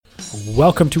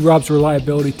Welcome to Rob's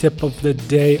Reliability Tip of the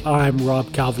Day. I'm Rob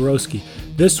Kalwarowski.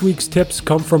 This week's tips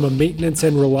come from a maintenance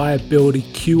and reliability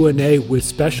Q&A with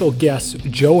special guests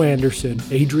Joe Anderson,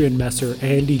 Adrian Messer,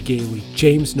 Andy Gailey,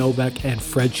 James Novak, and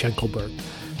Fred Schenkelberg.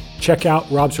 Check out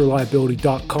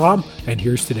robsreliability.com, and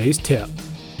here's today's tip.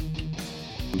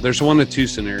 There's one of two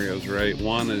scenarios, right?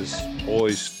 One is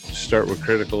always start with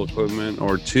critical equipment,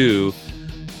 or two,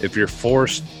 if you're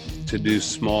forced to do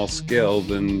small scale,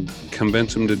 then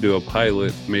convince them to do a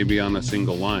pilot, maybe on a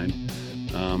single line.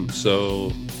 So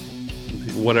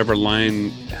whatever line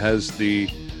has the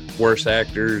worst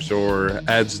actors or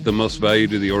adds the most value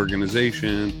to the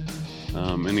organization,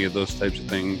 any of those types of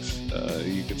things,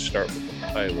 you could start with a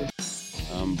pilot.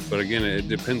 But again, it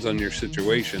depends on your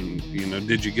situation. You know,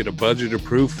 did you get a budget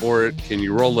approved for it? Can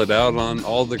you roll it out on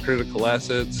all the critical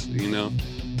assets? You know,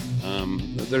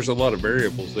 there's a lot of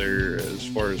variables there as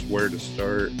far as where to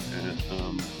start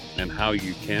and how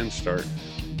you can start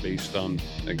based on,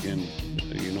 again,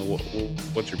 you know,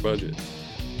 what's your budget?